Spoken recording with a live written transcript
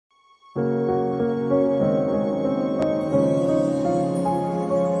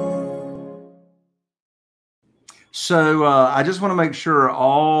So I just want to make sure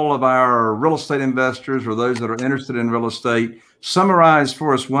all of our real estate investors or those that are interested in real estate, summarize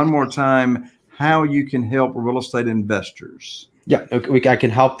for us one more time how you can help real estate investors. Yeah, I can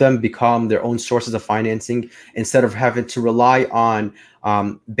help them become their own sources of financing instead of having to rely on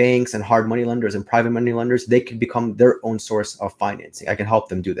banks and hard money lenders and private money lenders. They can become their own source of financing. I can help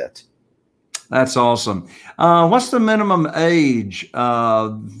them do that. That's awesome. What's the minimum age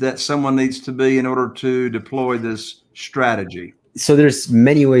that someone needs to be in order to deploy this strategy? So there's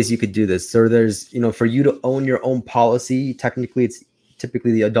many ways you could do this. So there's, for you to own your own policy, technically it's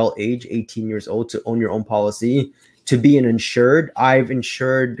typically the adult age, 18 years old, to own your own policy. To be an insured, I've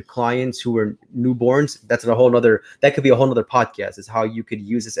insured clients who were newborns. That could be a whole nother podcast, is how you could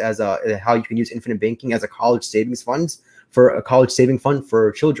use this how you can use infinite banking as a college savings fund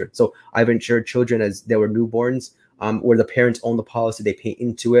for children. So I've insured children as they were newborns, where the parents own the policy, they pay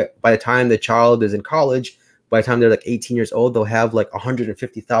into it. By the time the child is in college, by the time they're like 18 years old, they'll have like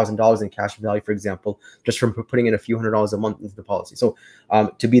 $150,000 in cash value, for example, just from putting in a few $100s a month into the policy. So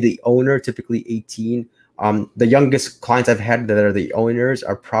to be the owner, typically 18. The youngest clients I've had that are the owners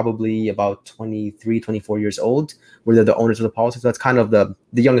are probably about 23, 24 years old, where they're the owners of the policy. So that's kind of the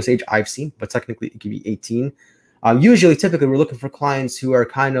youngest age I've seen, but technically it could be 18. Typically, we're looking for clients who are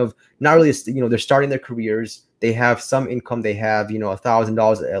kind of not really, they're starting their careers. They have some income. They have,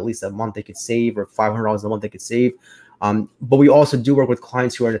 $1,000 at least a month they could save, or $500 a month they could save. But we also do work with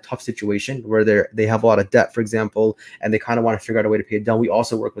clients who are in a tough situation where they have a lot of debt, for example, and they kind of want to figure out a way to pay it down. We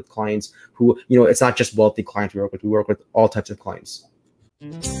also work with clients who, it's not just wealthy clients we work with. We work with all types of clients.